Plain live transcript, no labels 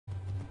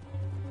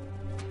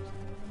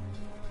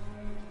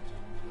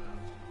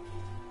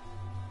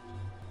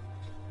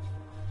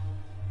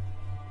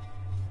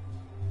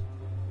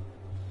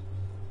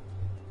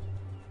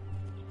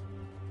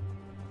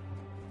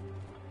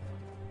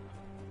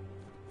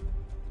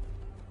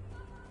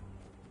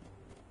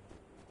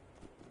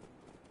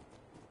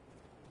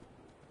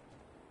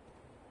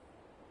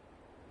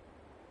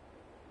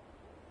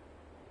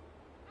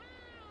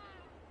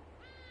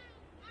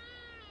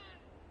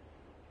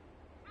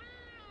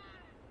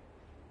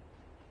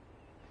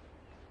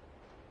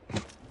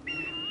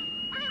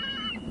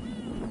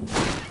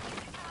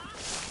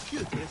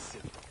됐어.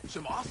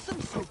 좀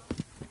awesome so.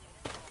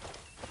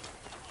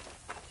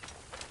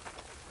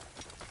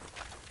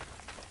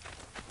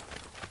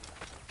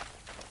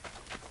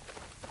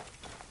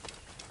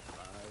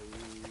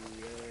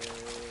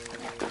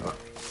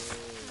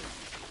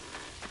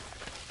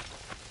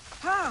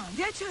 ها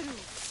대체로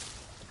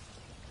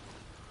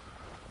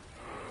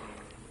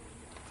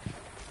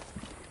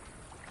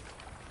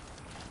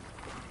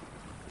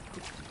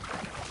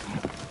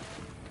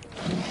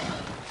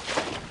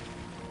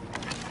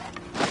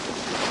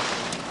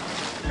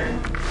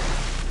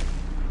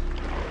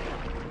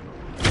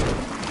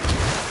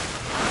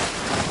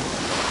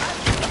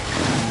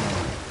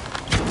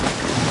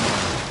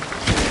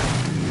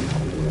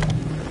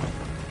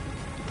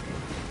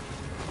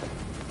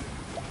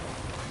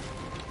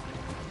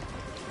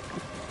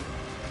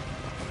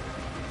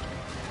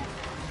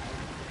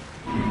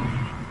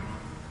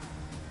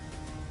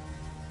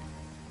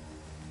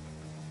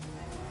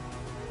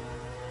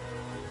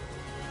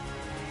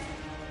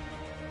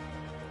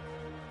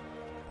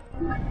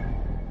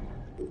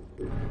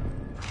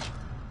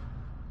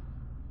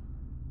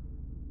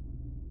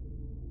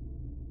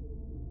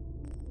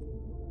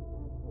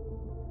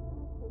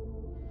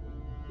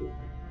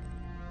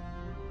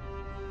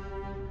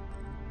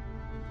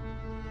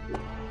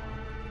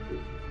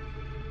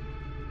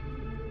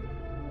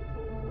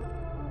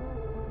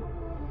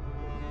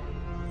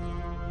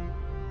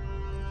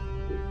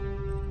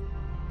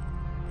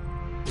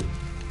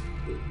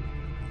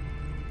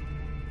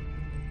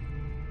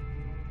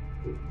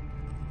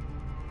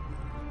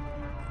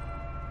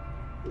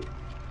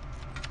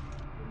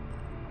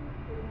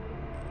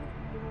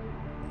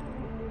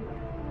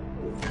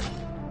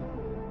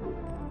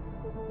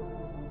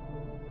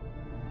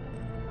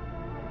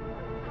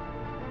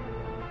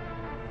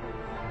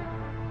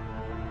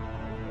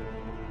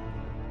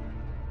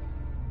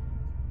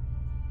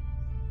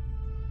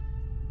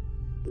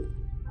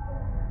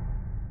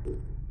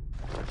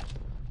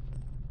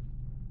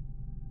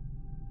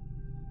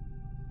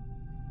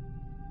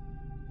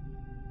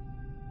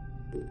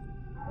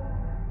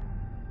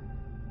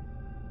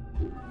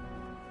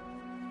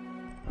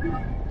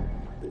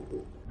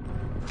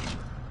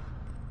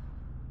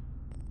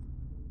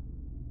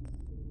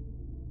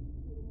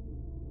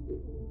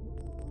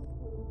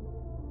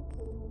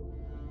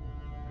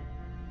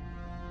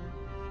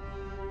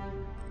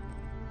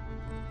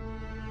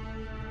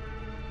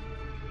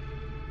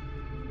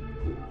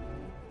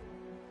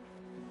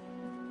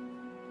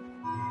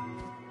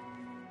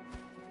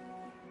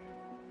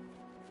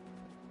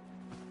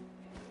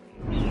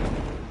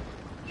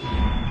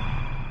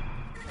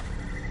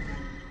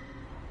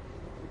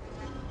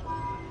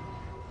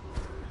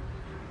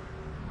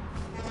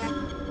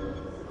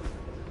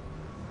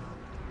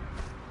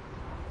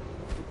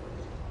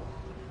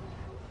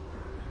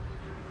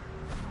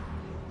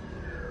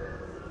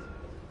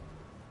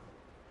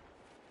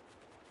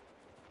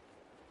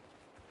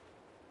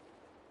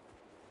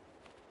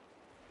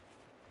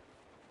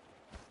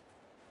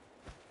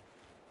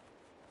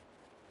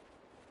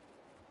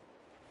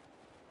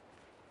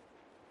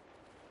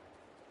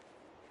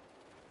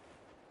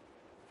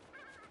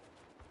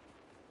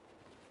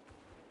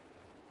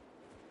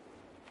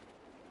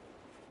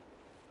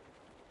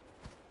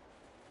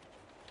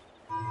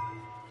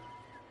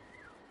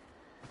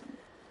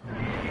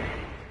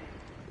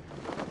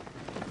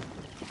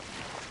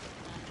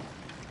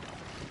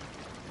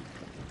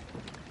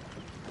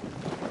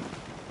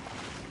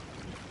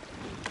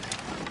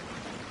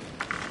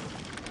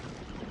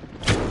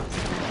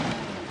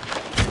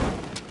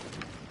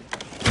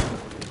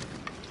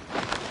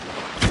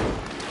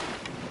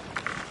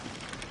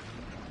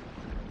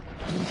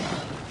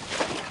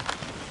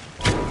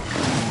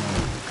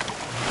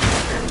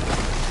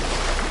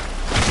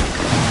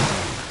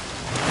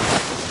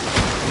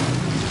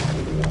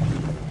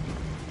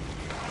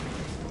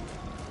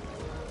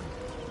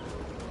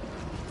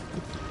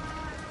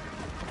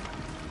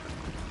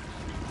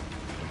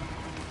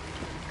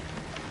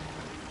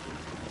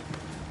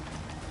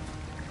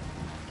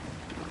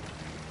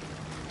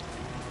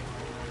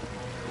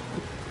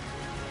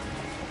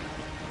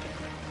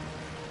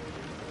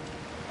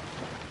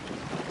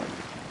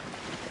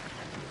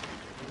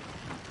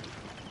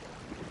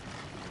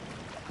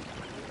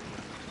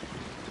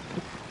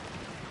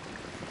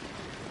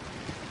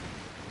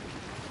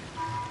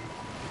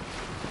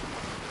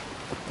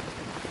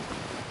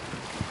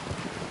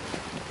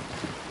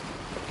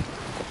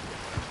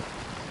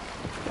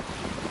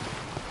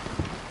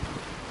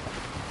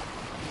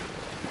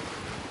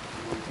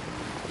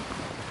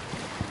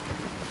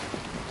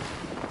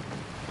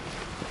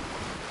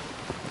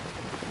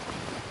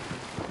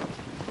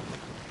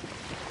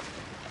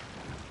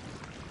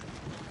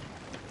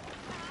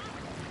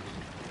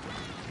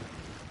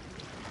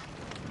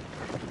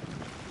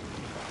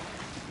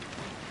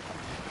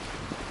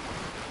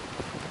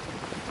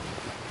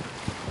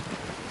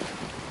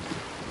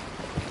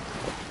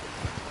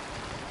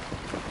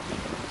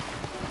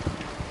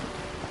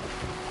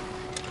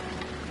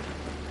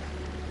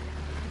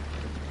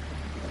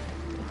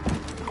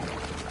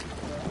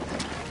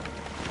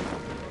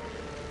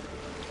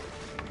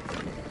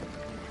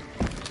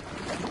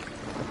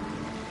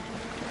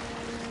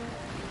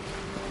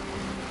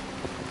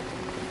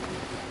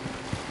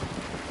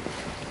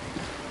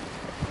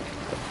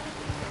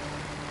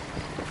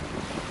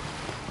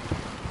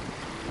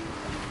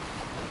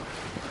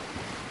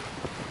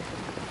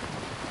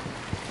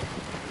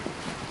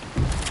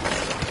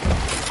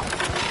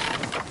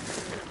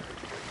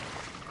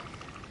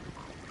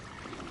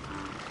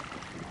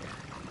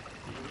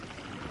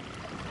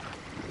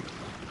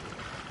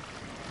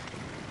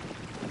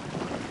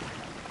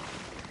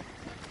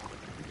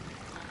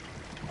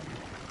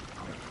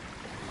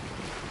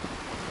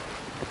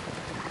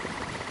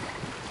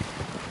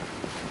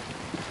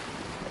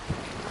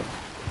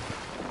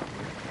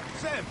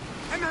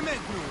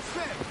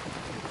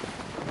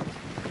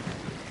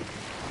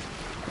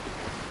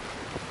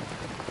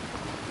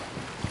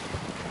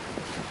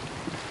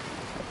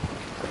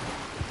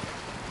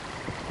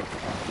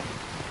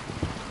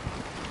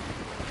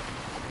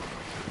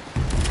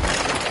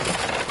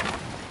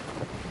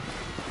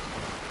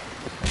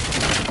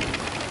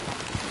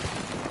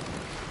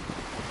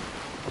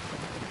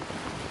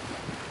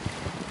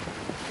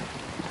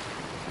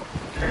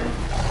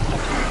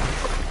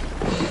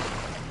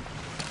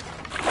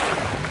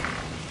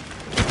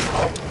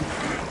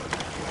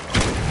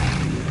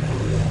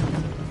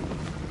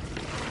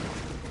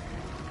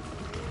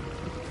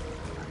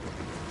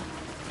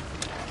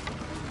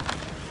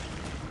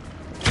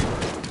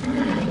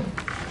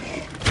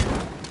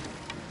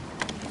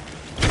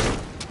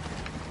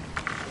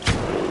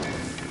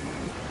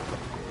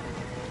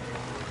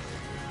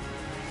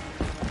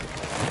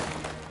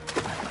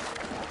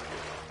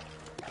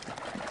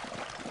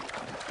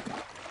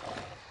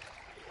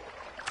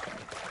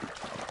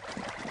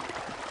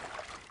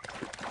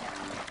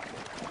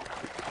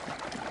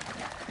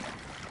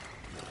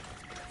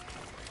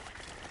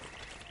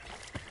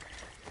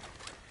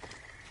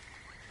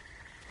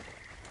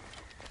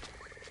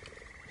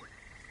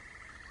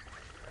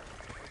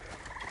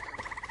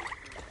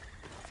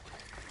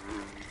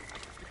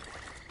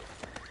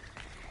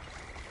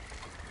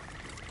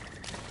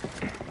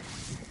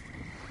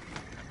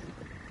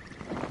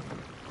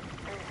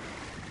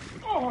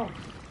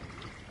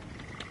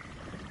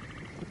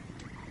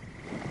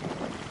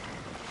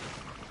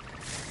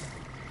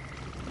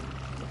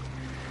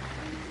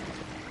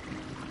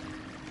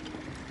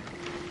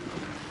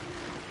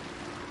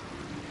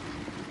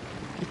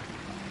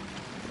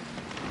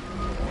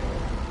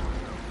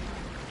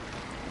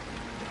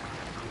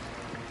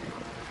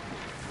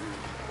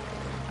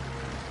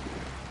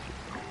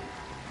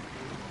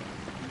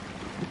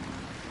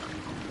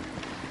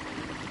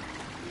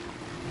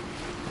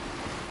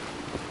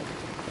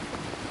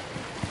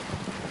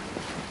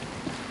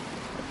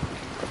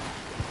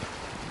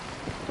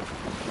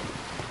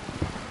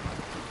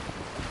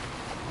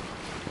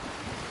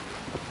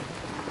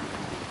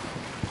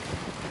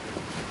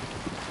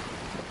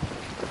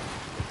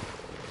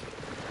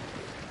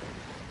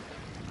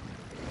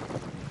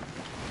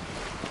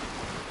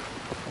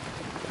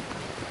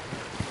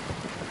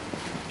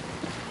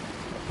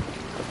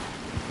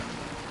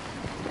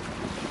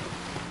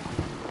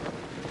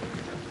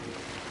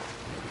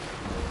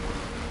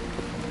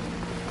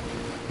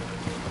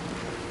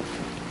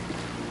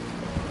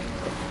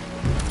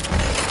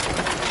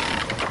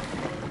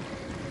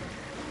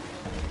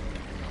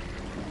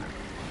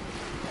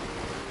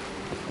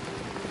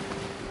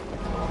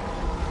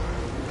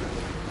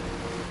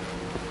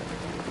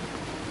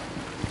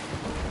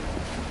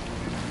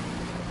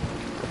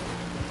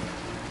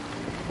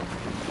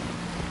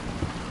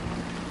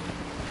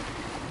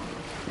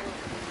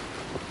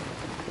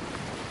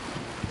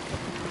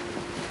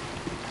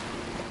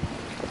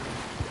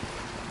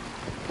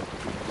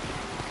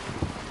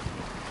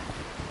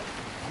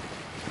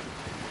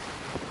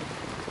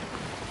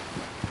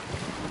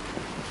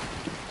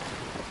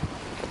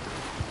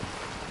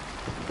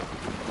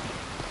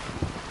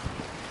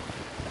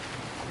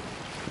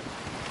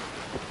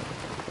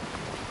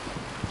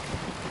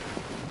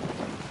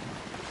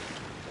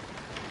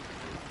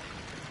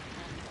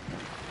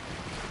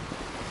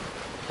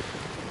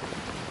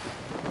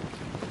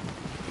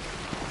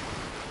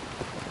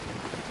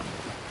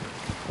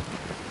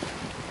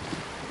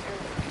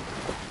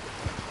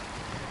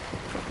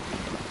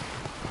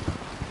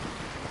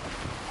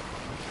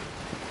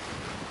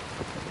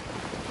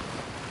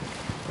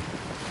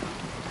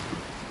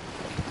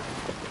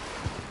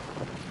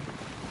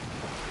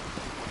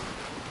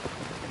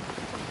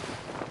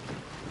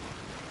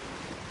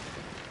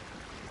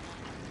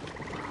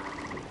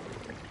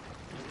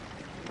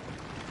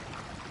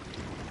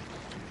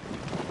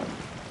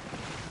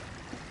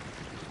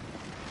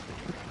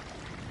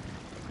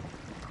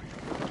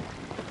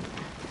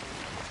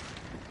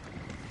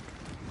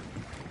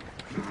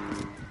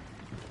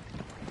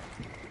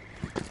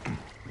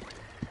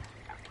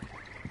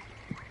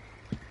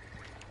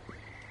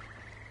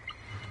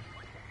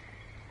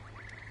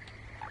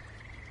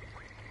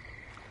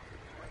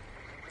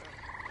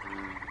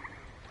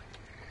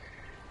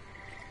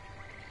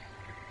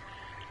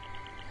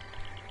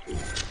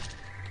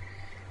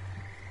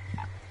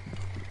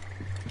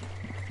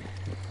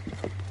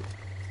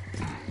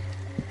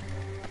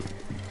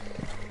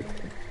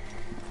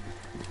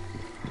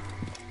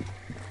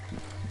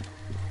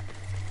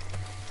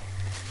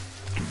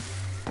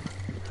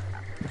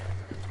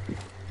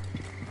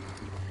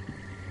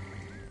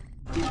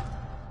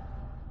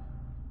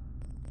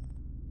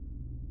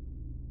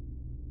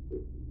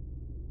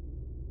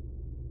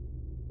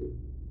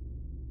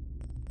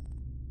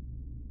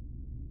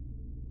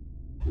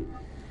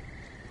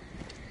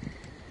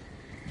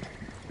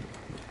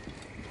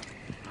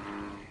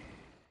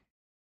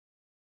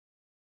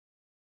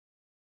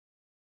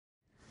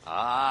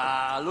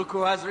Ah, look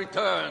who has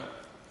returned.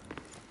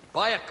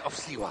 Bayek of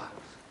Siwa.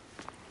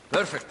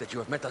 Perfect that you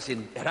have met us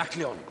in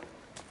Heraklion,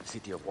 the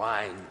city of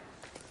wine,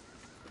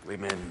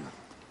 women,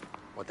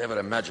 whatever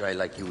a magi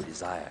like you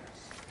desires.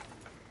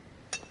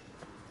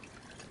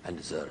 And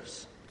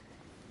deserves.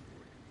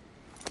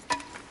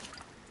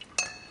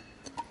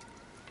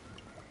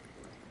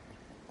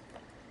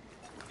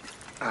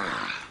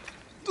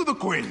 To the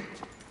Queen!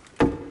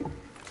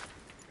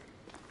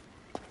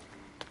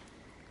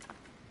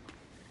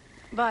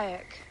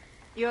 Bayek,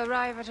 you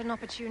arrive at an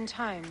opportune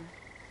time.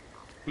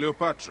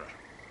 Cleopatra,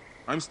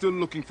 I'm still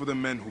looking for the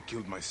men who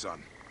killed my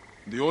son.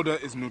 The order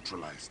is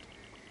neutralized.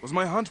 Was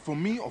my hunt for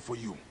me or for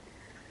you?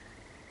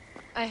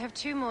 I have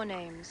 2 more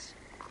names.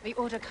 The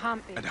order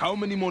can't be... And how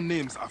many more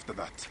names after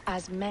that?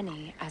 As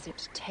many as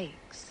it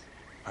takes.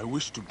 I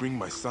wish to bring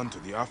my son to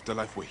the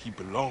afterlife where he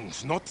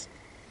belongs, not...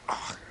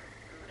 Ah,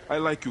 I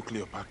like you,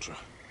 Cleopatra.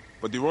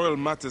 But the royal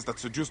matters that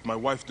seduced my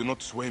wife do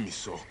not sway me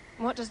so.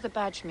 What does the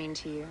badge mean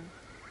to you?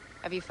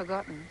 Have you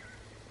forgotten?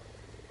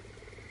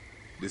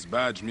 This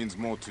badge means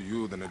more to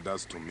you than it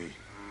does to me.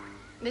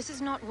 This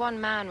is not one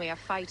man we are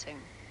fighting.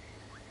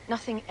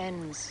 Nothing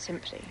ends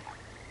simply.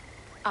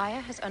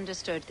 Aya has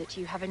understood that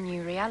you have a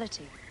new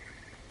reality.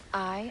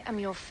 I am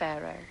your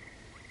pharaoh.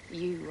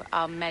 You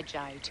are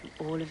Magi to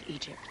all of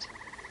Egypt.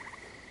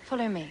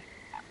 Follow me.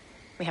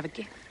 We have a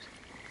gift.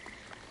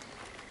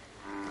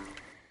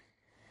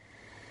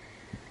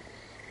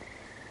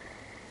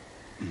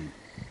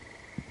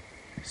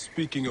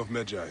 Speaking of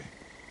Magi,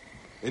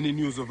 any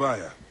news of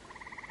Aya?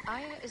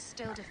 Aya is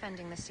still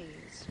defending the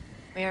seas.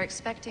 We are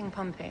expecting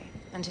Pompey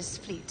and his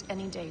fleet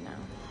any day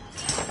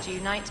now. To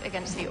unite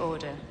against the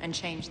Order and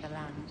change the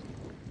land.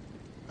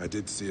 I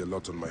did see a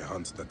lot on my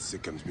hands that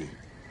sickened me.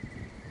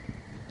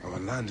 Our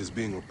land is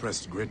being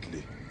oppressed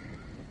greatly.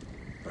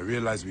 I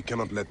realize we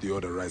cannot let the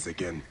Order rise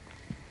again.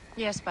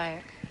 Yes,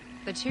 Bayek.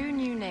 The two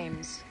new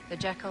names, the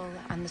Jekyll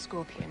and the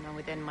Scorpion, are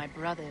within my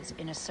brother's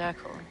inner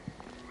circle.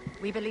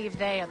 We believe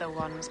they are the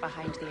ones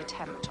behind the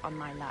attempt on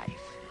my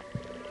life.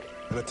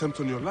 An attempt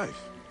on your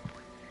life?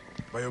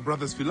 By your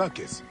brother's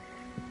Philakes?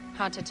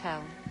 Hard to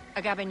tell.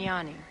 A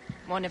Gabignani,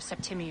 one of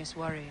Septimius'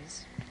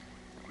 warriors.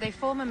 They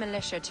form a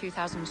militia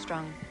 2,000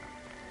 strong.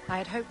 I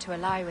had hoped to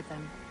ally with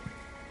them.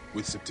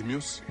 With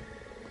Septimius?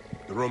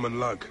 The Roman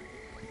lug?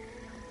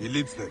 He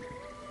leads them?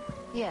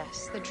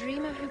 Yes, the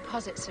dreamer who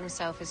posits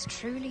himself as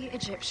truly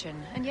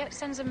Egyptian, and yet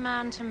sends a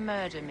man to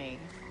murder me.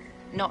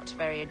 Not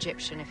very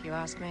Egyptian, if you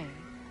ask me.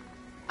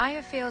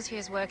 Aya feels he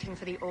is working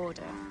for the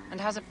Order, and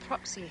has a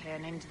proxy here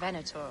named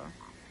Venator.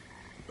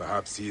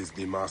 Perhaps he is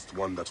the masked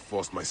one that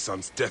forced my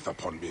son's death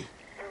upon me.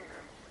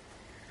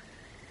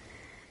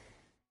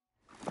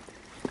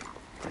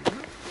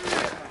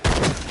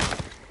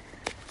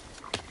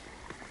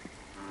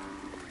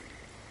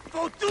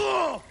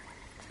 Fotuo!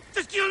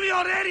 Just kill me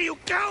already, you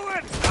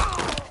coward!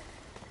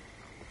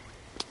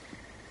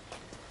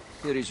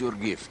 Here is your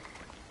gift.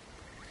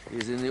 He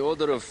is in the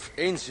order of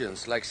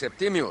ancients like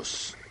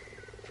Septimius.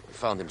 We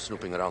found him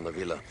snooping around the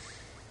villa.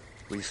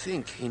 We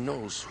think he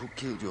knows who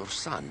killed your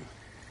son.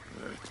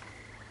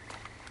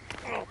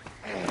 My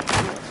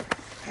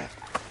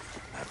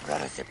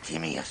brother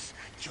Septimius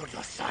killed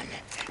your son,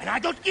 and I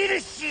don't give a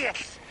shit!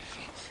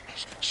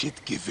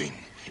 Shit-giving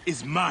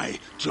is my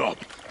job.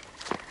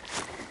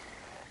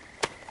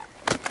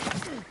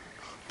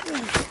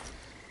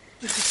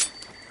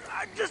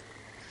 I just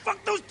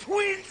fucked those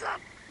twins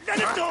up!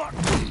 Venator!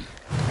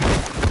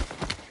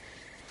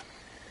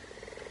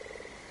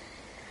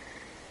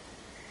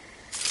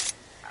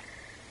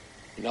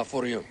 Enough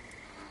for you.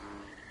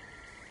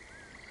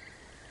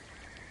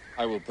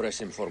 I will press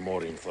him for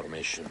more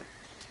information.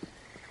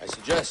 I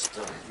suggest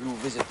you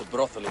visit the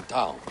brothel in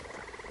town.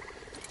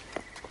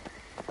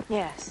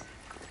 Yes.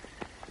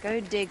 Go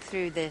dig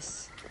through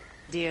this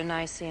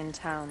Dionysian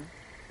town,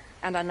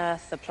 and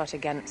unearth the plot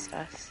against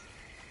us.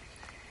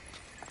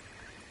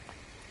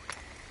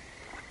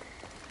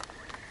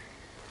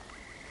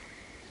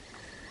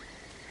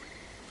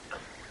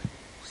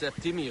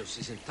 Septimius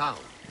is in town.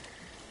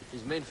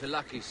 His main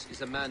Philakes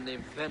is a man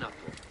named Venator.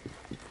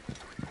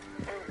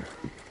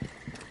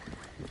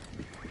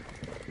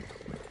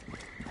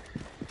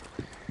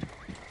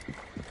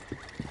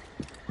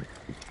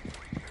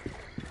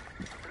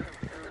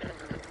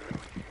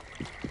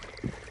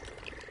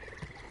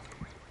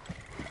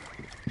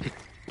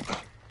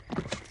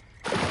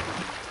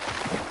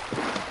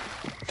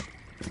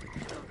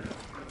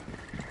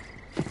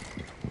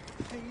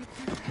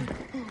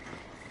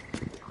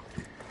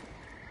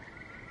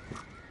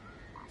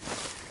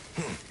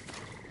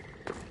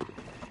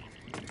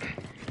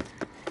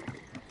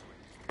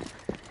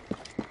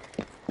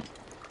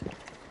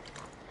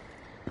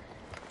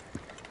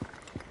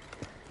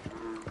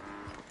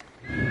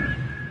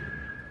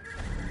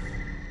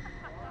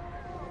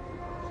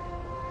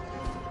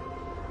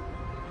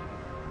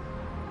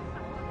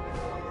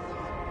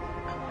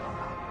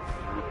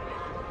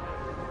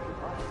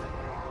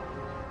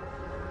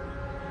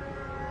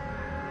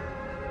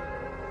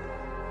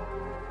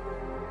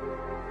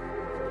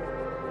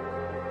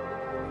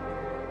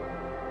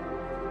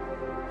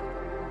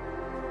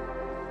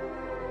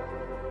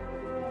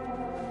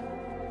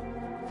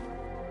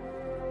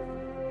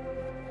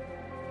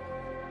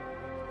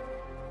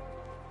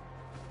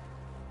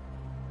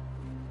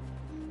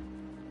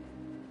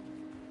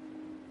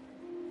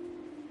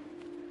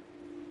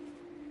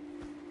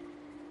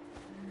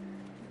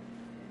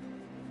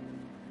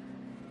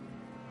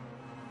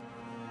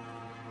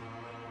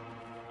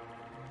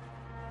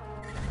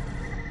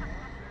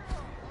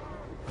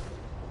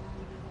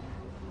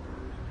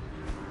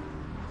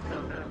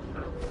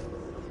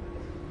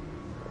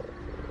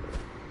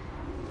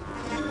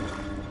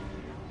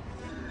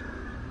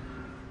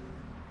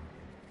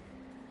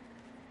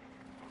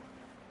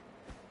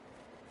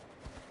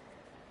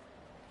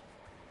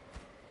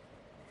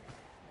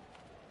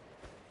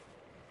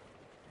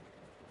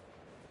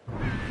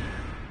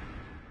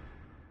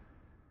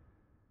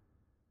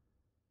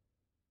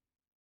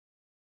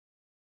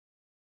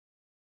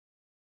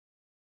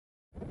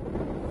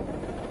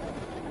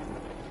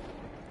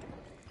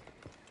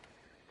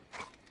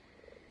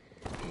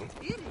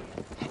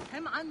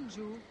 هم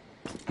عنجو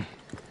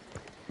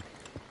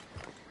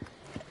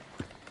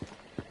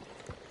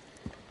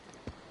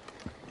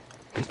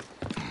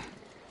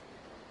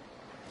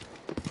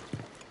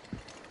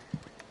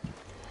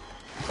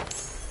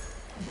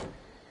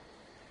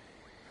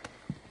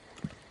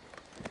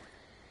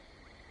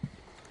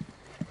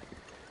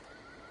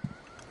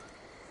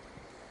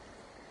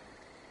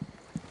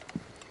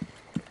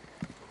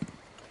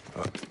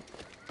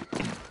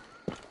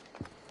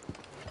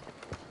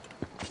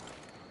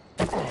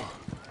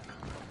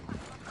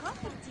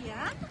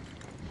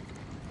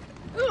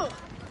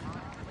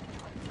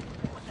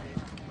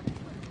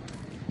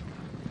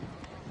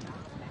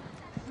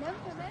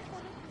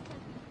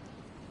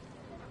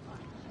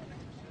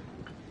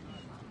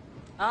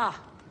Ah,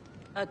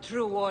 a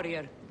true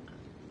warrior.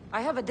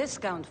 I have a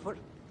discount for...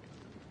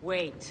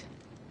 Wait.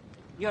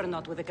 You're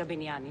not with the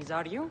Cabinianis,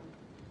 are you?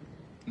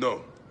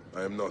 No,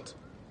 I am not.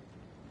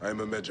 I am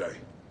a Medjay.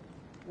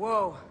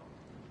 Whoa.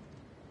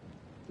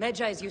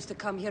 Medjais used to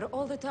come here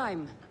all the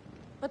time,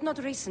 but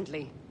not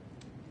recently.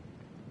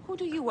 Who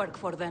do you work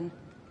for, then?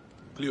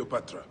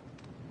 Cleopatra.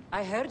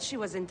 I heard she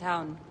was in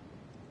town.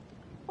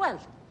 Well,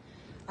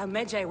 a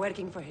Medjay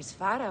working for his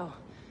pharaoh.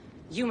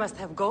 You must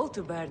have gold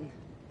to burn.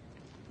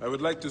 I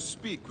would like to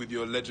speak with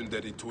your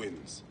legendary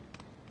twins.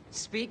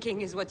 Speaking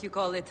is what you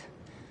call it.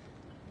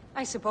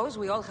 I suppose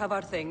we all have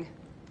our thing.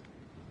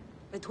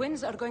 The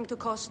twins are going to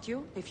cost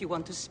you if you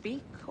want to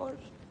speak, or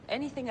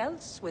anything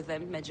else with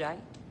them, Medjay.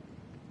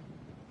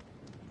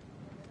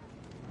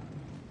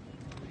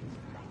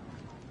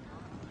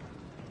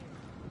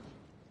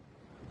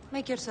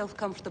 Make yourself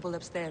comfortable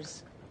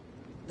upstairs.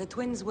 The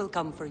twins will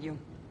come for you.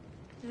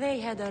 They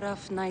had a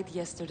rough night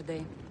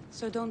yesterday,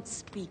 so don't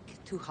speak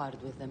too hard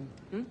with them,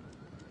 hmm?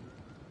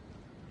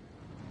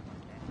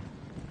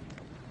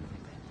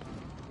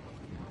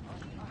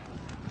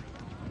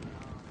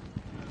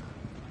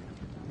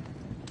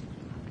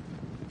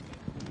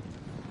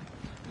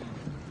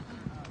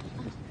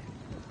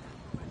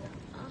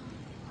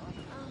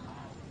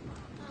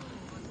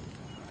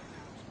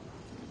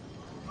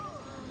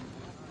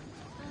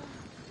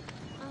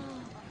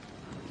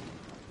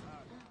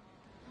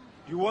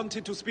 You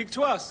wanted to speak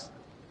to us?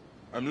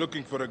 I'm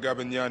looking for a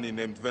Gabiniani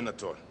named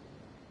Venator.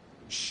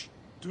 Shh!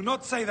 Do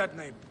not say that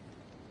name.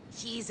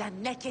 He's a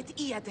naked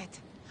Iadet.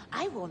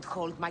 I won't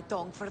hold my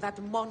tongue for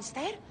that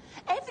monster.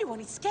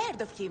 Everyone is scared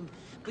of him,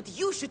 but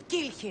you should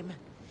kill him.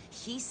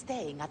 He's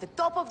staying at the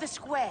top of the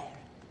square.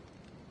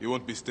 He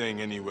won't be staying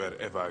anywhere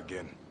ever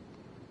again.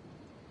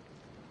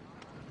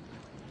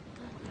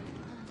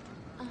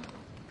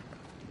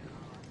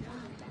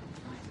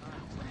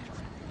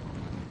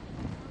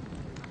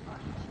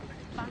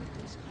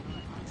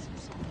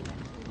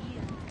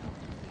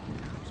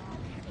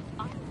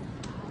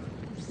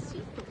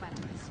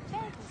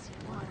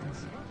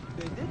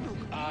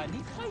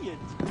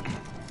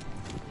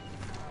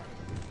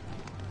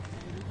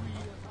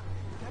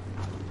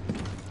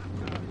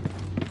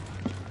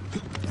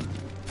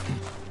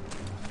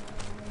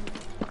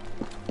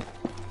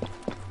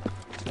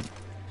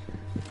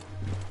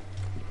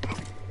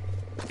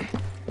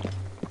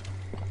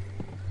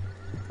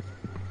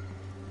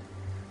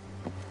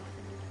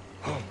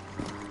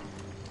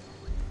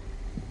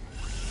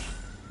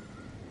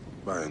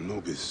 By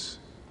Anubis,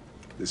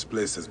 this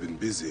place has been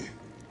busy.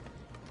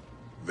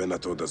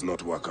 Venator does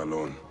not work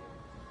alone.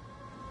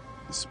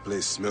 This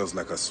place smells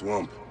like a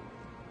swamp.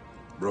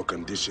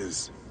 Broken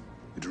dishes.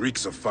 It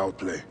reeks of foul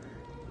play.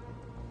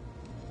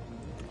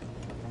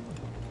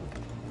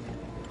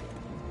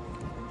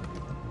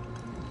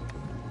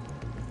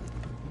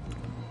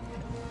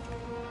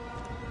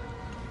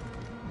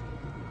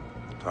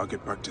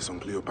 Target practice on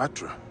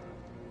Cleopatra.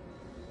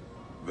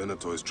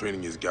 Venator is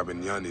training his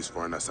Gabinianis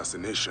for an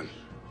assassination.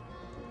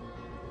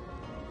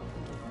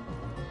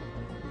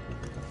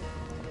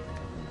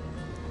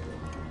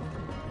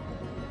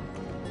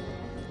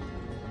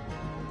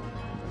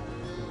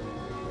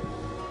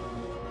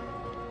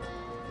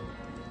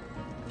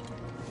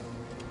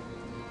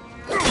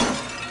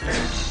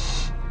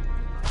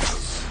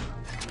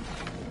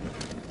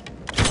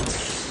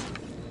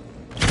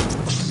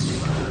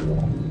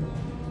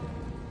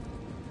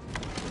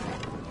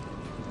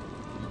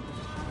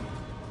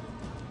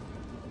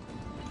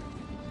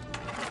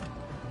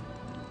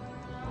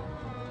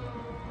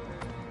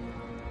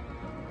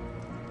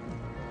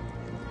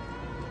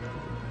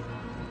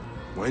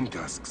 Wine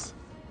casks.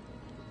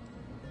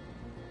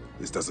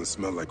 This doesn't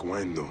smell like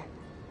wine, though.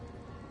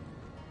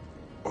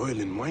 Oil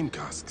in wine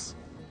casks.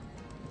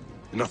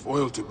 Enough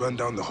oil to burn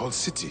down the whole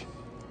city.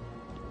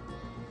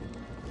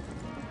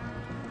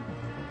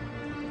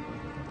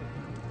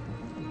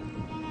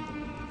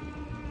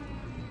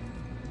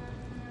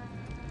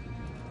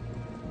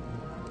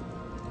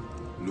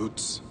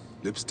 Lutes,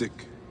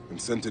 lipstick,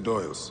 and scented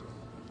oils.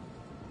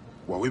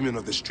 Were women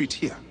of the street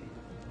here?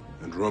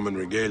 And Roman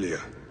regalia.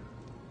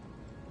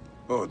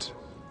 Odd.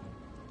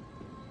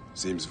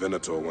 Seems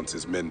Venator wants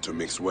his men to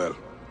mix well.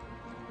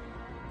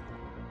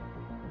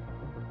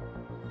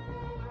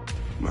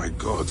 My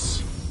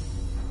gods.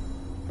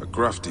 A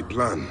crafty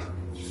plan.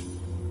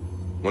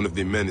 One of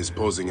the men is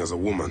posing as a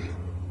woman.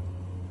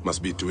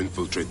 Must be to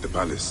infiltrate the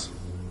palace.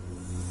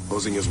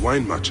 Posing as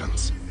wine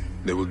merchants.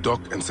 They will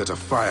dock and set a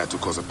fire to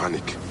cause a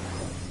panic.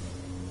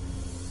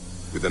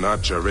 With an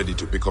archer ready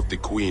to pick off the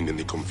queen in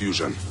the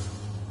confusion.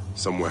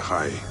 Somewhere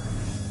high.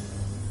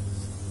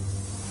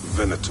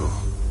 Venator.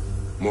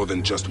 More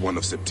than just one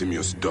of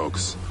Septimius'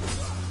 dogs.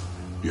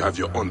 You have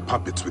your own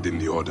puppets within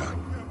the Order.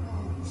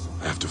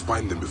 I have to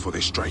find them before they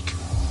strike.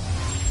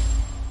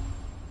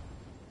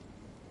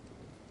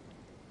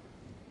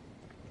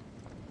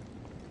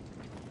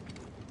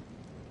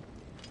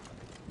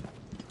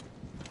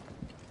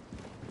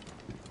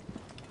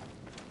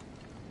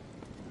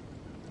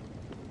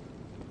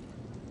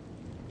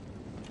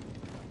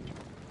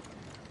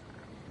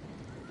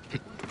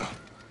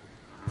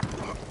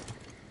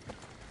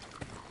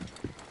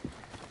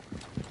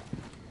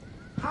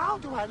 How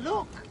do I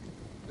look?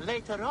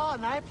 Later on,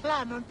 I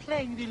plan on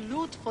playing the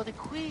lute for the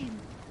queen.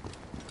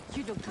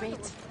 You look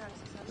great.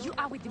 You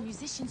are with the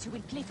musicians who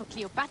will play for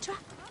Cleopatra?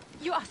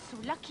 You are so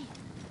lucky.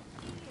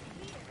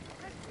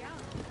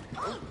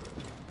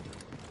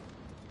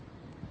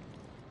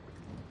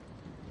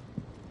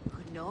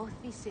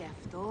 Γνώθησε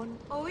αυτόν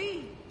ο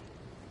Ή,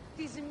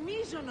 της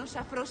μείζωνος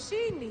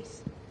αφροσύνης.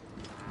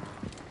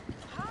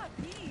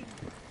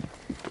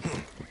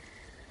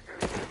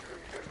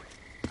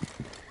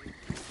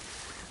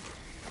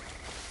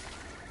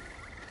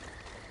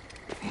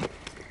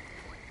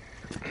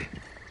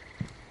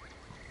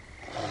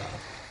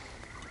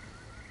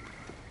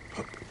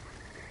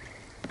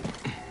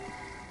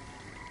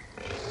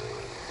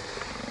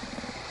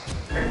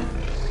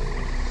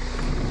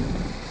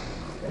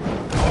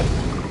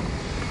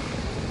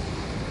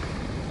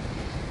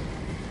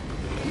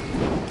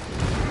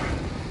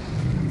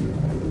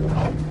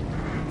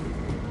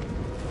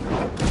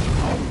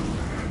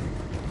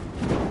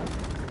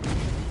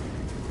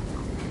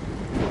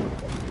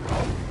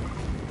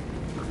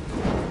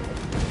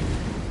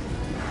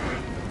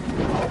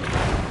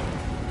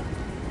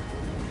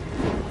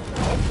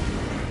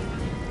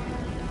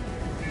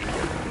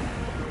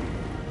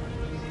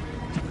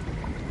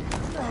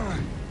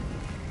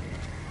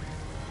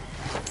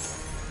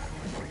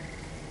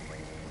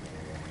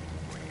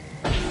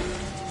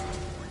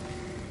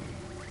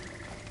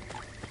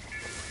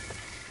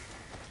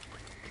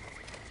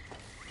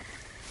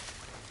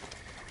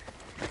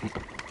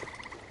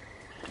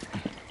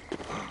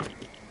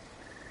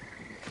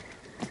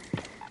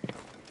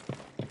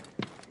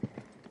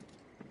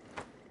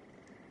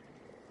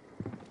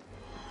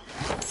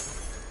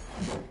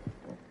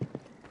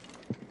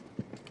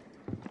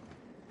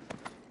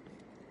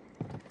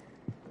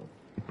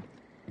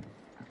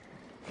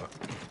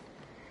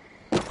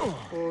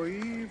 Ο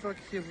Ή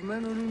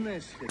βακχευμένον ουν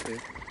έσχεται.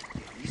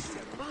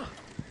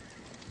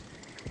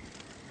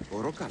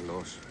 Ωρό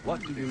καλός. What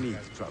do you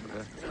need,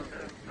 traveler?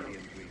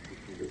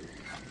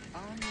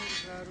 Αν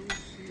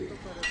οργαρούσι το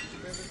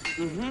παραπιστεύεται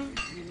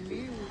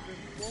γυνίου δεν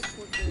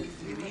πόποτε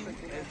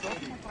ενδύματα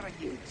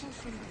κομμάτια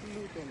τσόσον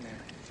πλούτονε.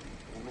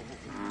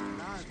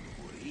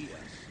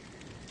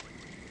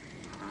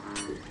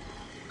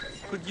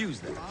 Could use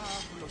that.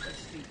 Άβλος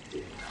εσύ.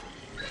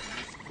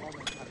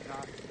 Σκόμεν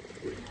αργάς.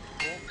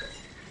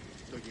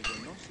 Το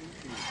γεγονός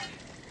είναι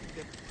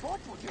δεν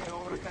πόποτε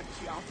ώρα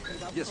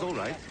κατσιάφτηρα. Yes, all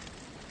right.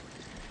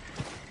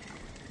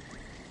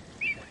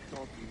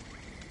 Τότε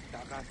τα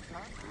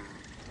αγαθά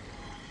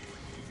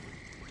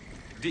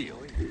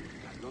Deal.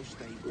 καλώς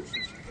τα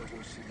ήκουσες εγώ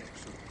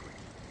συνέξω.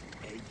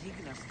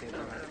 Εγίγναστε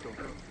τώρα αυτό.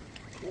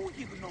 Πού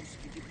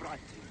γιγνώσκει την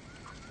πράξη.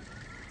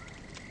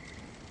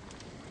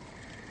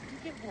 Τι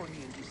γεγονή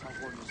εν της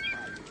αγώνας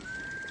πάλιος.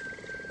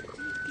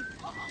 Τι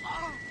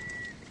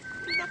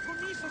την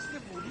αφωνή σας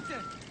δεν μπορείτε.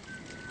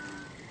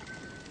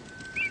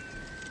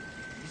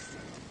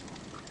 Ύστερα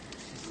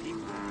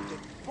συσίγουρε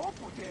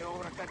πόποτε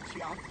ώρα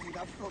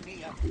κατσιάφτηρα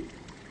φρονία.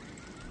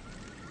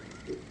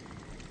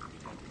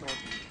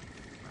 Τότε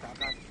τα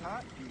αγαθά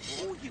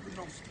πού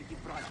γιγνώσκει την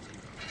πράξη.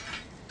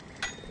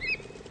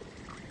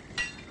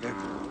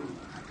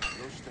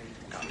 Καλώς τα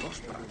ήκουσες. Καλώς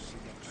πράξη.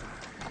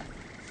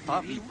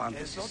 Φαύλοι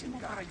πάντες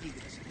συντά.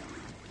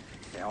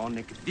 Θεόν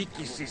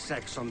εκδίκησης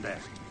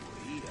έξονται.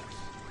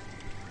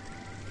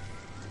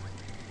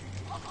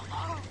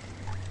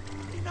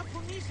 Την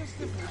αφωνή σας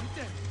δεν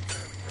μπορείτε.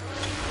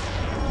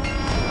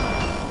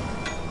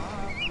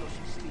 Άφλος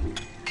εστί.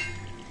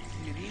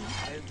 Θηρίου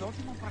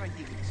αεδόθυμο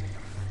παραγίγνεσαι.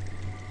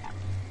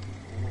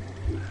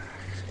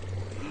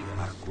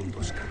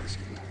 Αρκούντος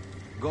κατασκευά.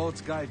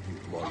 God's guide you,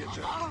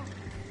 voyager.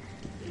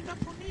 Την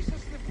αφωνή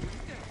σας δεν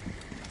μπορείτε.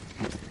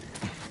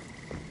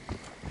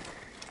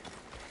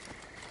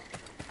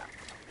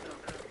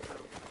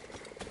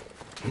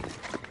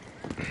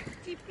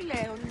 Τι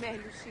πλέον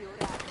μέλους η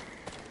ώρα.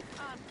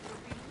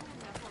 Άνθρωποι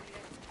λούνα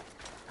πολλές.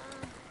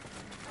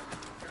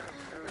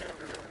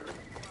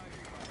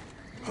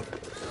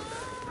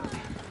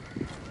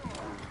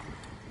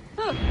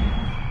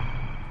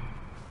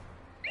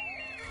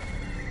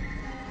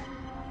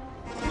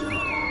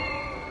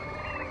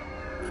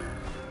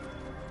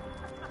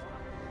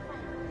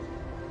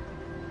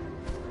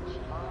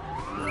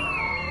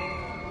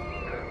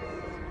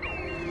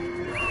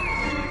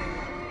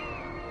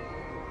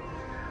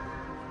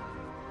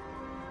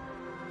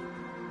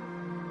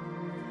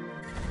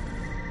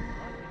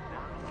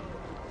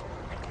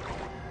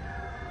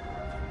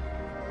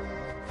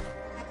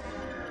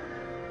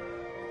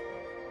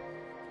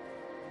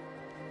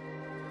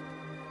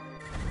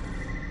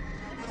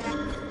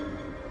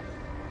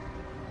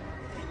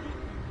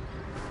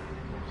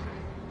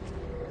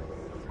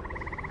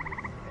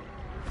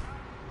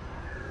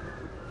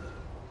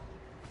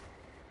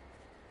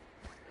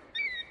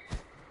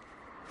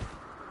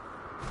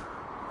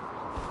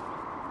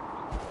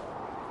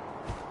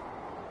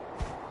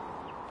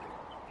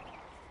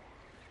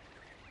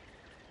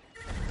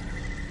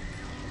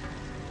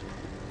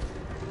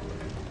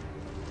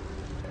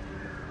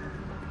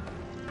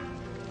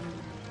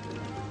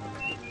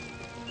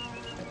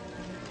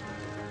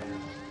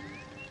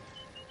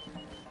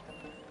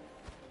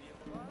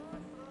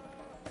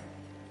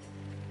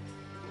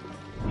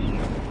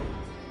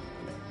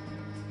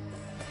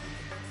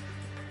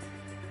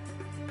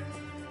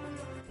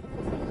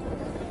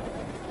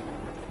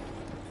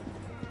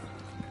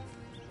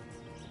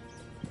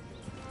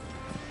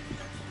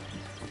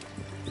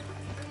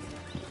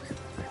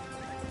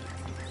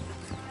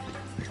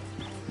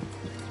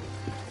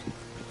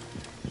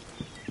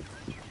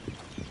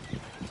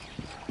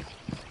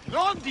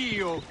 Non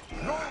Dio!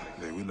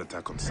 They will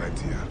attack on sight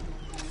here.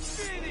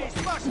 Finis,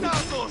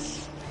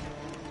 bastardos!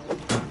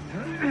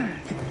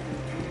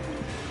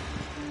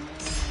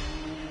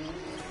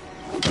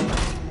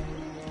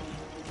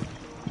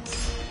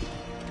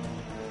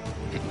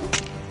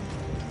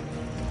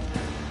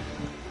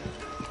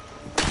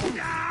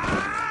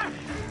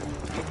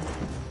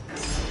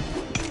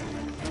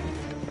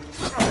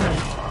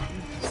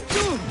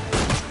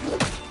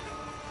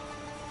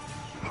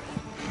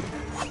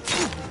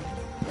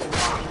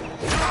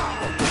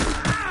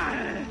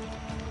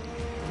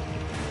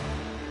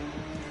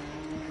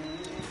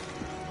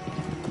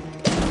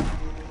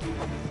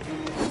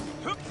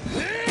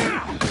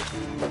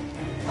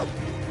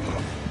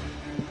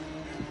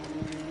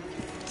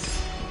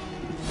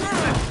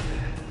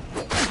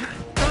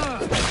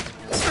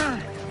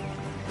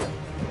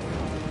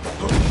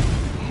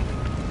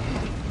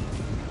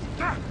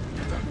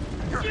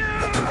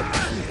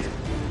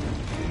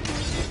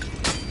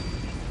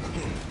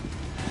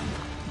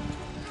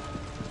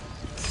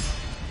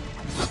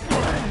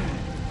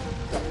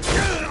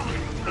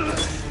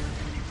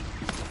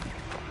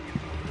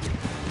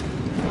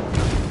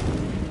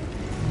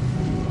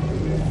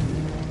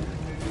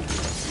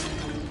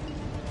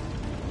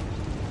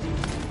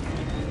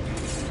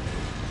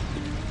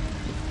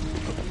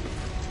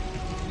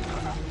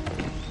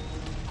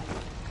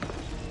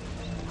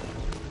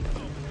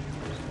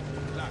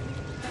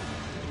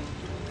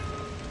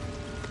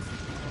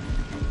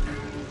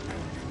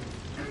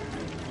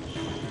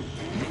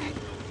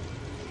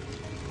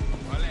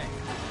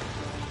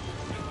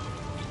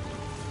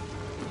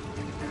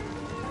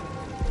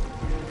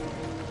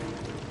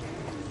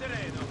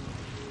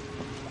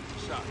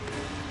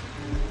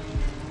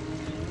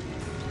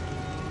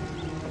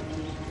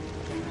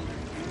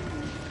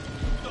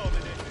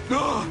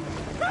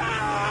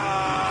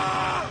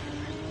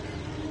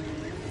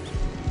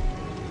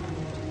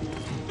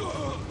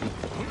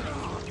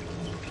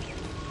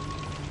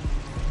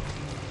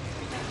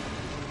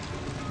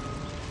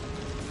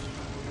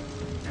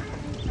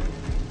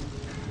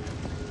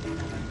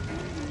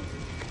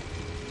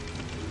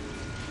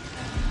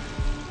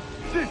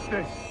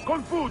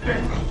 Confute!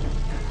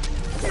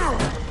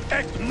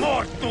 Et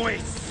morto e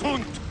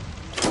sunt!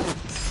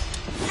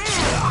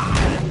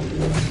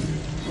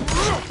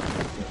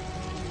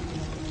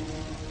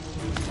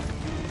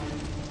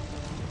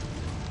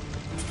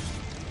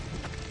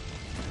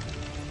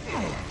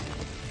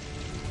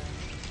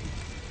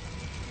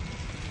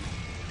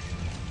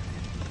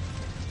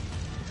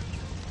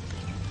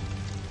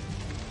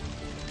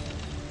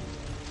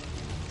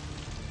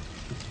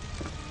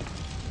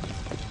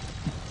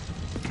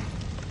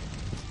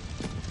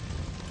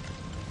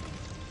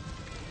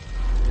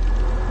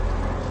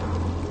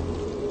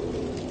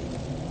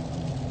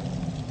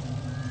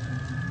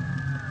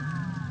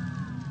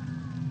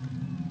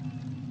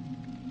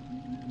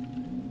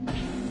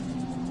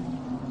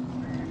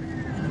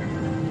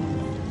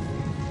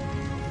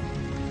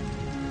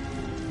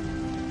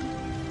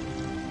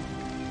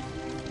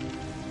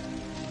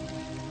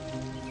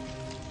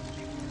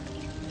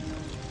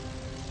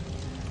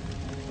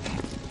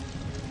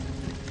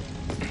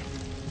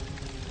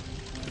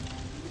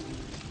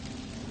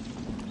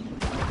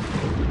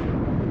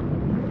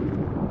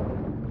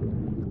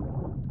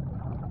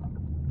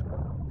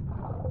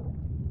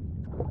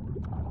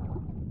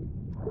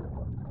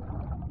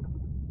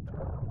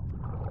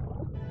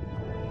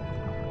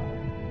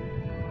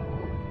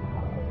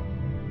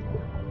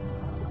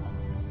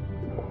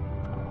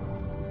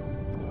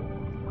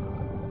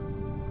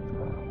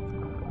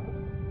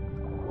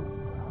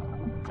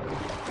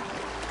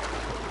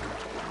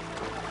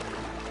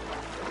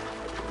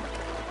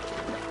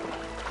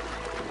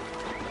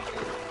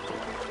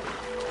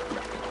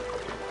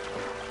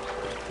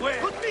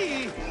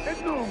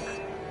 Et nunc!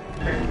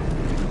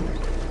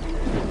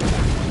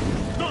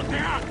 Non te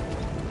ac!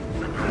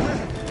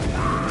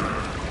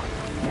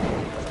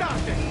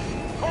 State!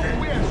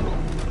 Conquiesco!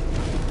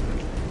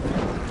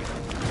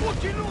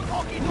 Utilud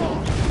occhito!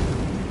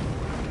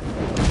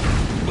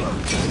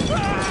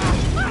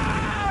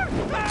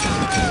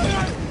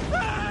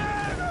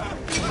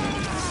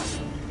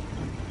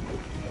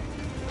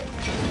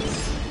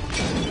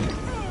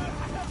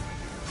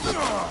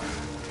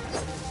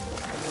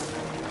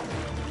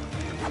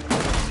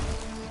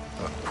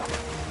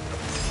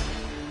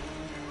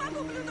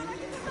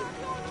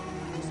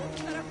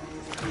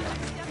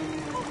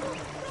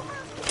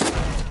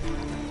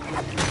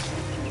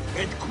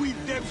 Et quid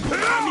debs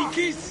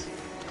amicis?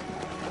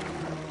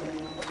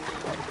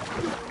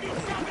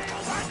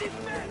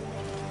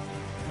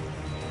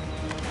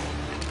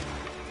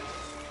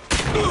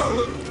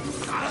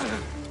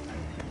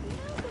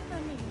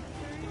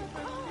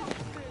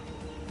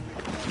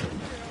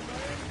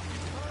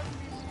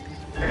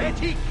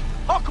 Et hic,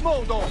 hoc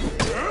modo!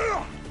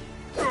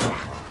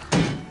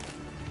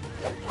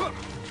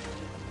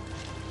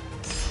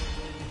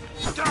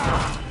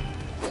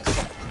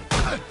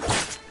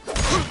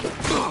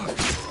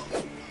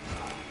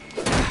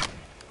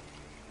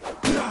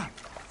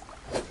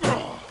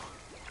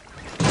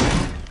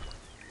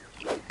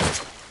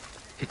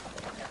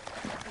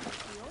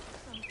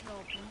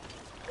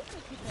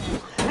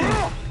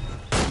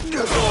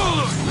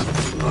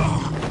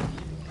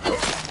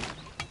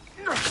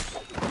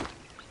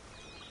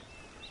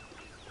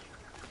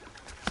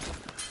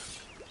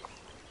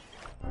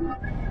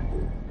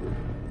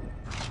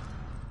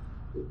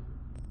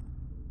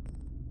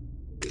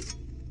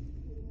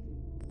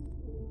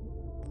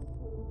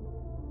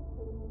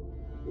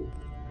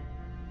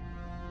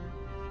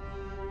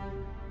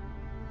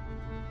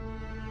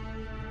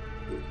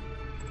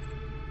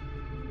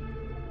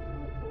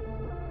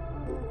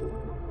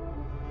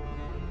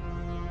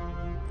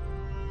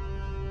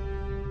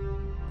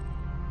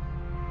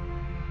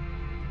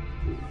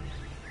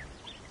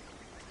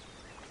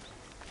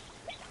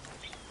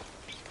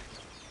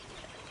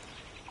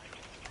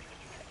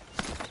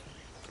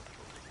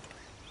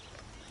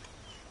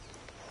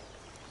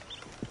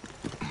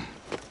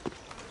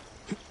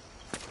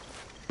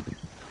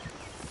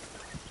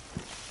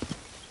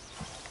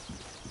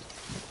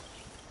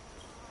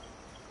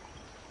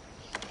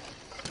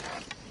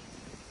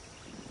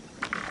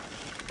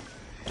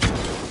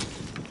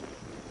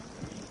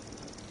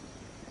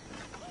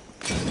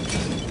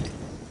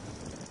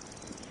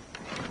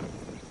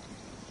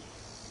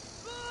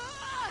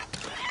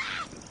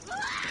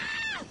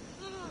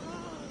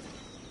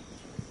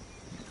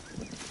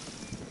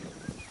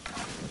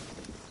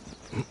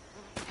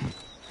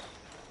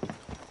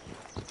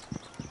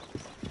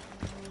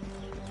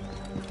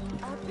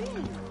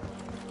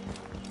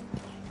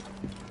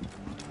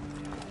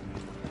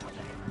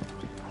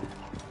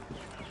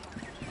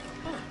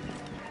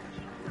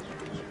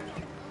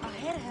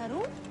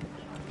 Heru?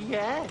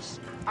 Yes,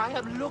 I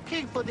am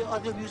looking for the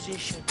other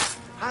musician.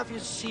 Have you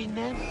seen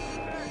them?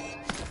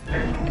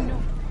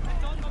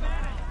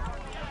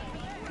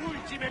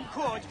 Ultimate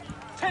code.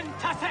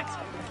 Tentaset.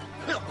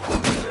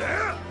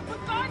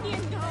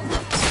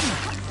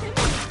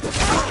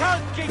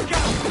 Can't kick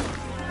out.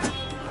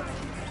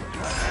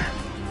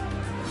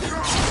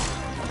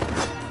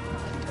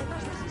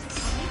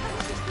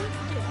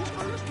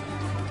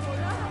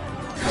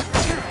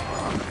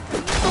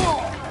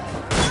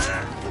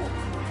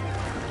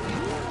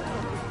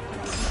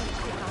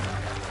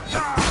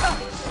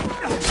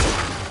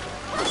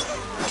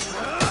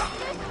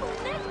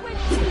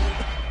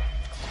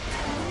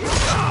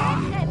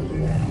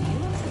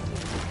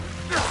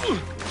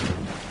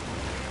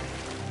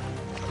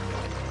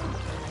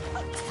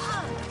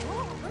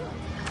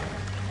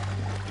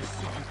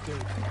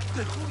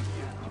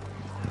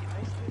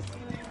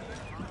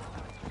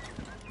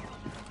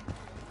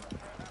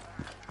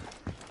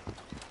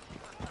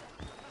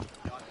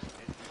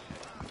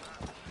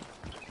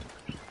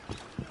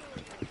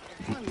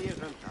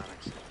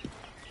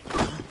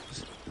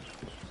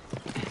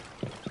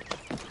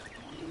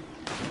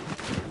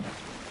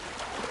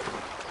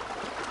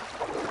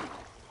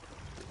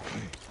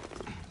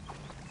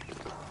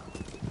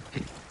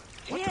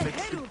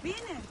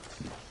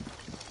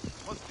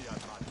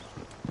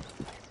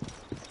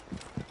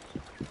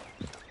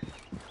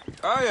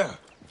 Aya,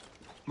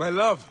 my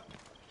love.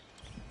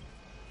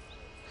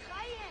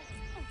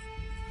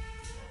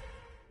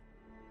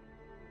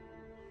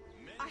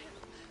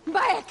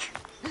 Bayek!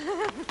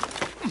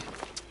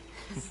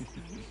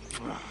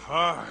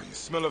 Ah, you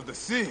smell of the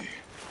sea.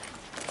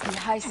 The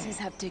high seas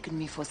have taken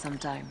me for some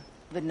time,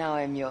 but now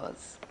I'm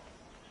yours.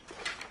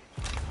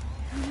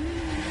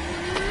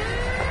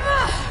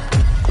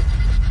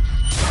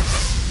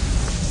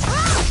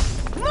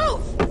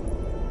 Move!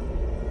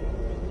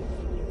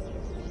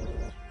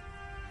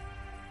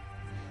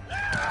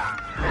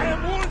 I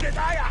am wounded,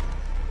 Aya!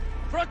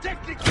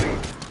 Protect the queen!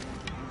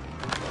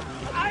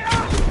 Aya!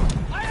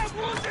 I am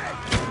wounded!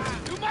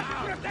 You must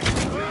protect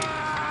the queen!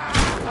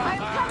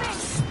 I'm coming!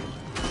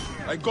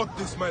 I got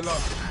this, my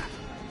love.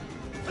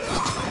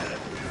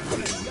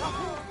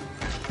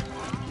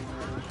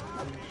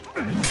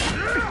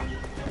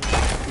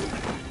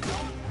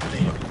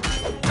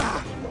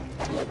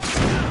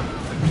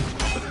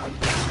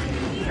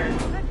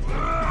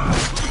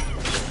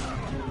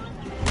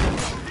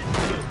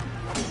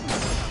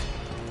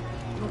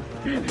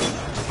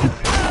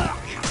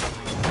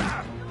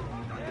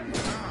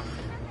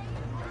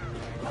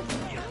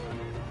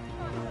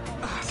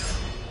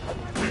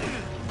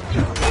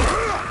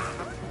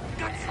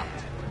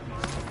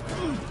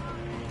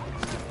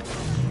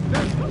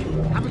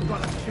 Haven't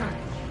got a chance.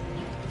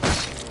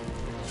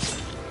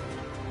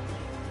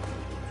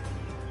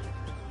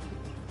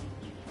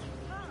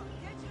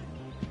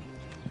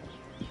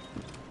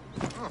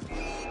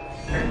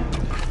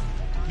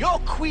 Your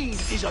queen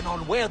is an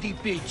unworthy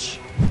bitch.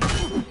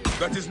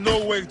 That is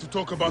no way to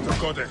talk about a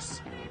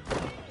goddess.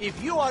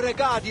 If you are a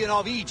guardian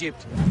of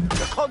Egypt,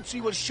 the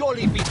country will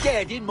surely be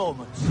dead in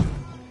moments.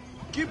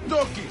 Keep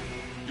talking.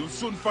 You'll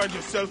soon find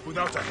yourself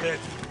without a head.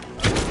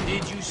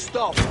 Did you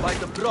stop by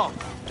the broth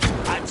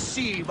and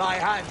see my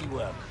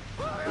handiwork?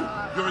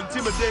 Your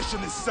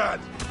intimidation is sad.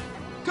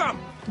 Come,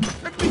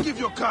 let me give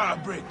your car a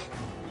break.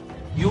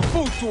 You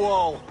fool to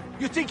all.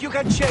 You think you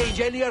can change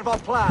any of our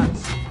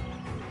plans?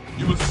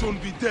 You will soon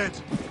be dead.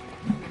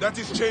 That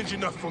is change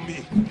enough for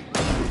me.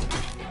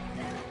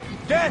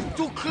 Death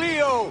to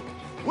Cleo!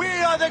 We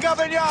are the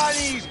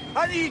Gavanianis,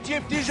 and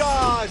Egypt is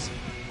ours!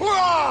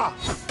 Hurrah!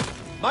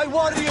 My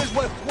warriors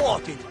were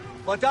thwarted,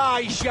 but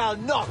I shall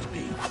not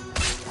be.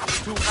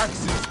 2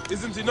 axes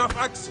isn't enough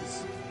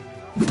axes.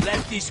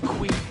 Let this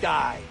queen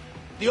die.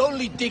 The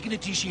only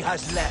dignity she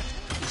has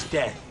left is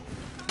death.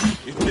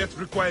 If death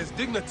requires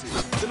dignity,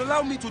 then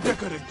allow me to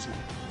decorate you,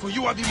 for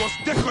you are the most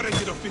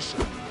decorated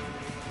official.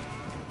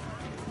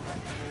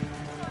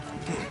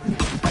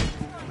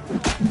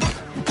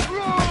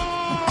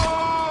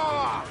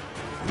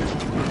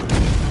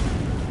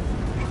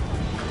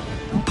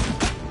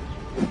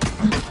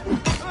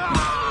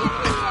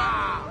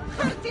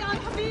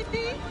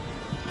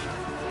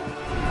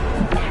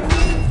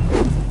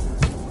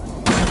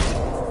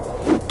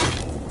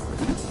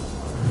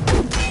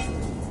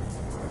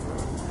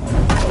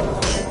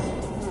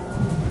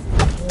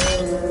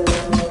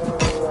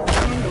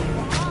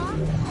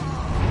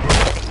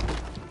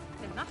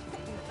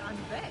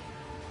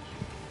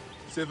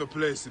 Save a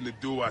place in the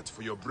duat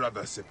for your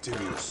brother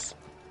Septimius.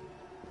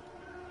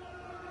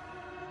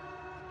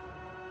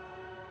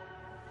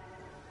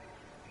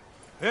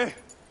 Hey,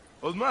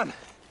 old man.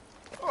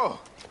 Oh,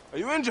 are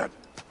you injured?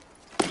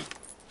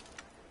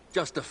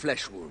 Just a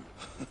flesh wound.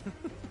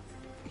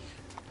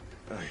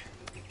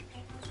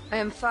 I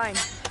am fine.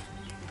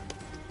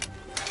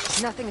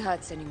 Nothing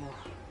hurts anymore.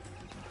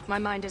 My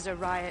mind is a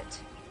riot.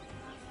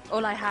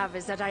 All I have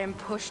is that I am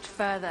pushed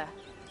further.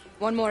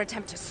 One more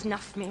attempt to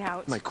snuff me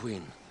out. My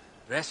queen,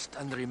 rest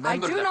and I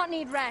remember do that... not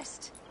need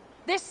rest.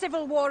 This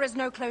civil war is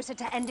no closer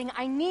to ending.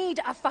 I need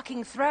a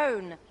fucking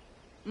throne.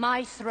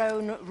 My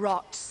throne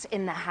rots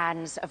in the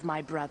hands of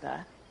my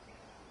brother.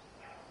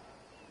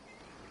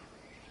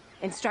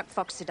 Instruct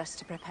Foxidas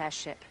to prepare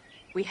ship.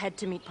 We head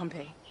to meet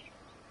Pompey.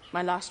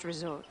 My last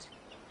resort.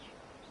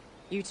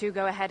 You two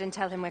go ahead and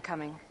tell him we're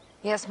coming.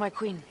 Yes, my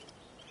queen.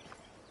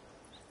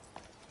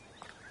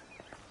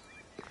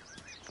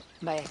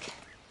 Bayek,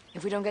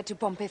 if we don't get to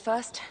Pompey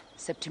first,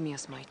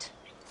 Septimius might.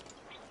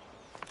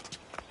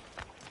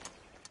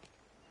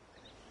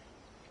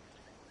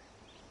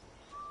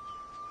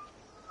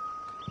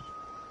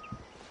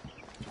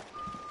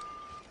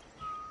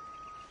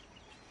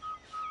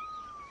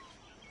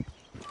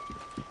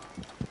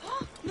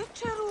 Look,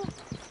 Cheru.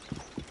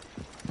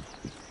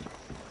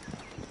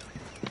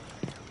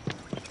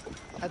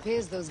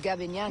 Appears those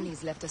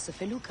Gabinianis left us a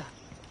felucca.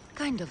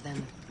 Kind of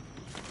them.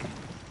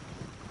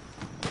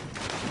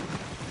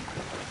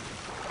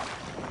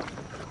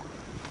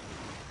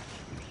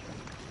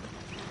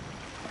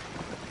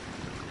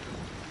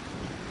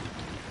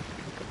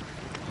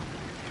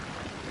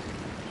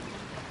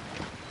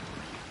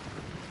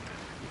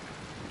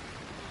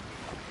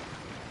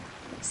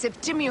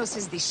 Septimius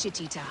is the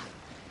shit-eater.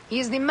 He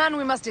is the man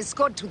we must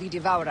escort to the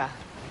Devourer.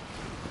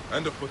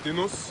 And of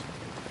Pothinus?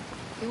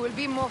 He will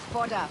be more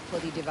fodder for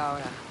the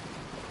Devourer.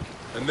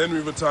 And then we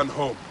return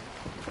home.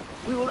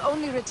 We will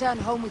only return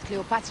home with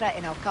Cleopatra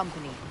in our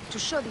company, to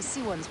show the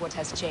Sea Ones what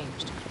has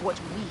changed, what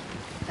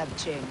we have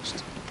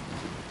changed.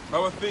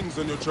 How are things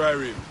on your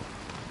trireme?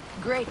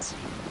 Great.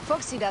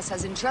 Foxidas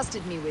has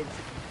entrusted me with...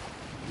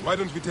 Why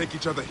don't we take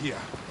each other here?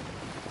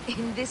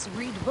 in this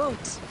reed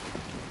boat.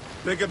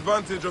 Take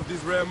advantage of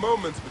these rare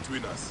moments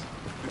between us,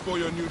 before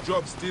your new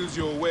job steals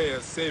you away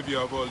as savior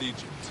of all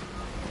Egypt.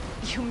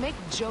 You make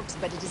jokes,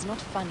 but it is not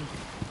funny.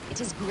 It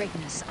is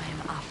greatness I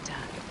am after.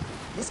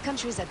 This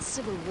country is at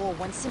civil war,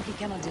 one simply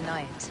cannot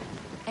deny it.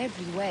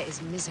 Everywhere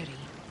is misery.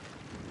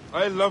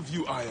 I love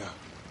you, Aya.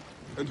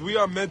 And we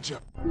are Medja.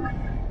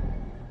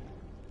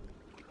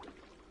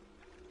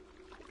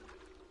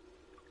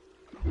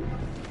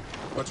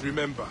 But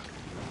remember,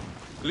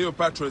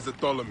 Cleopatra is a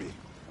Ptolemy.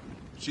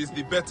 She is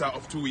the better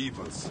of two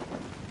evils.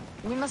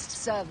 We must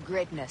serve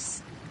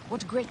greatness.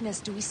 What greatness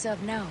do we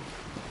serve now?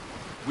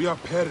 We are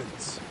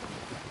parents.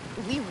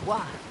 We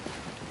were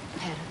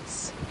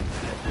parents.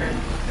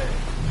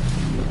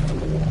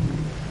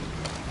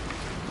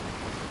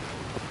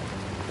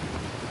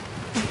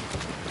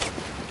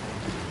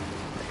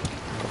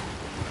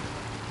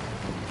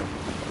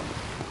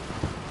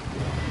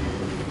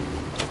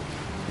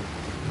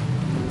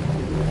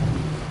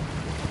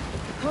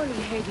 Holy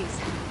Hades.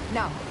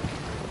 Now,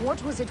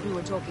 what was it we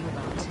were talking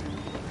about?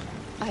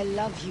 I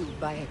love you,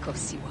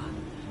 Bayekosiwa.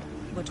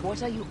 But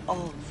what are you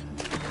of?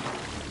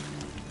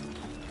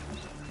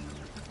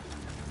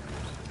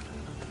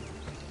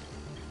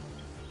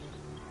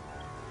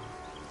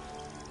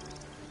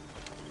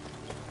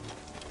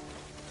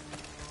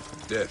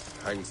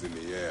 Death hangs in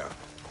the air.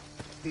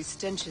 The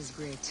stench is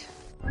great.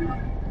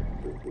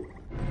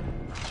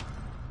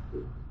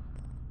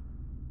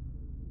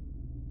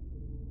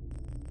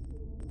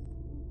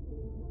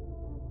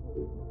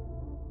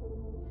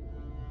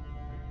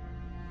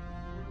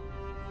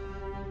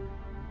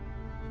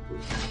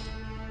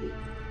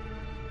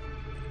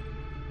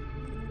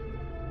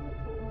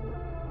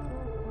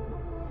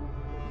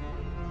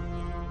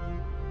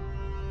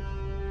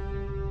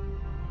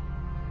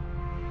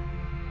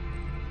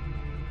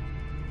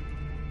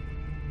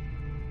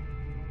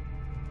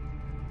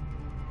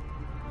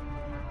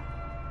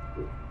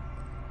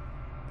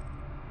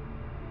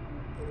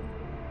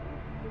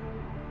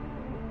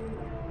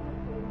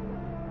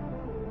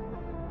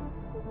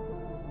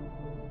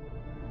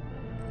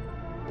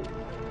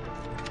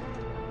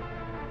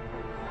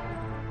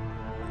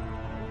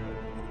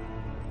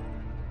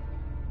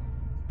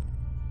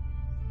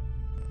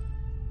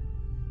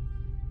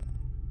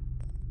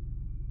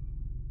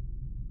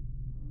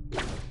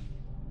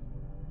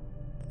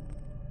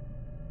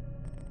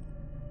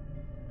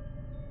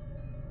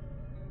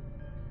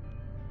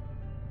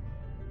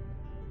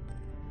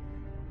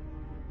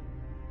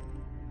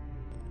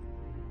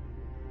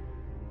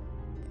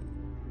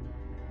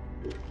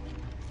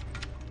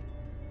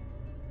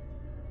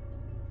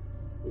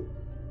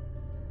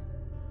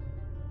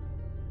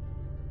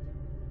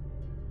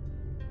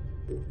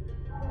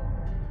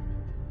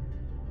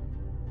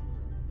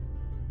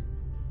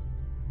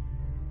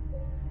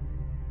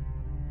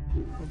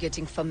 I'm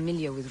getting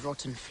familiar with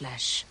rotten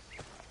flesh.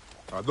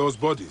 Are those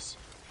bodies?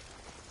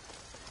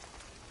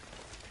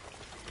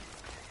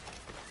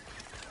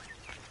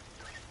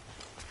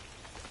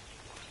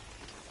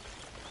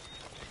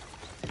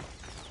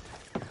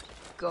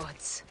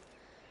 Gods.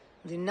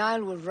 The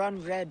Nile will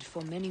run red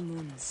for many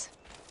moons.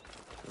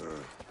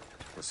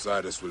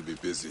 Osiris will be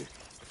busy.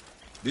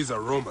 These are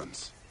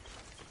Romans.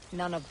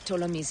 None of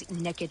Ptolemy's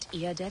naked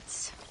ear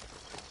deaths?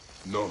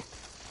 No.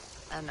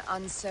 An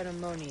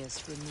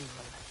unceremonious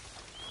removal.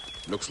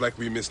 Looks like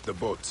we missed the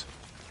boat.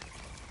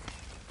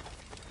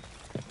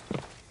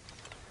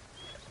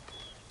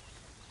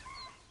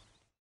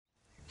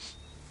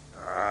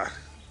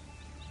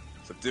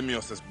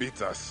 Timios has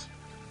beat us.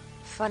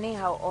 Funny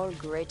how all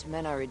great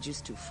men are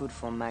reduced to food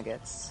for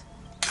maggots.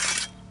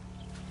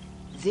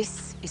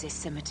 This is a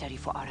cemetery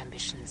for our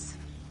ambitions.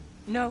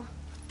 No.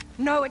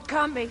 No, it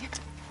can't be.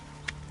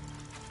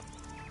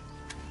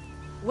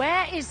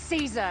 Where is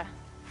Caesar?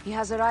 He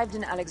has arrived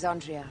in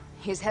Alexandria.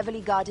 He is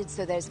heavily guarded,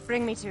 so there's...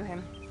 Bring me to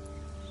him.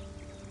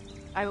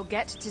 I will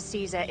get to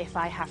Caesar if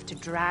I have to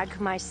drag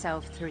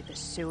myself through the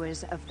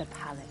sewers of the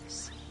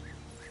palace.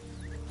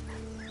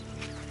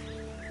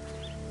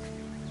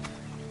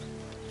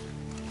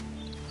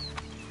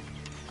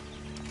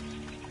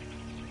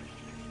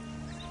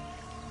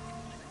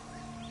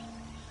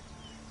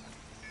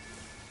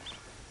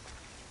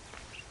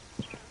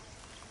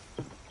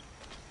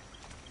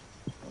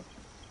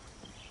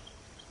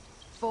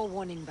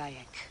 Forewarning,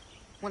 Bayek.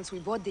 Once we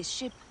board this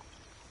ship,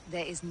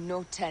 there is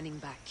no turning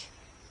back.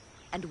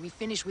 And we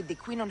finish with the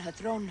Queen on her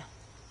throne,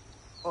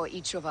 or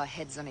each of our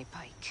heads on a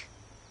pike.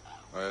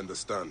 I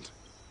understand.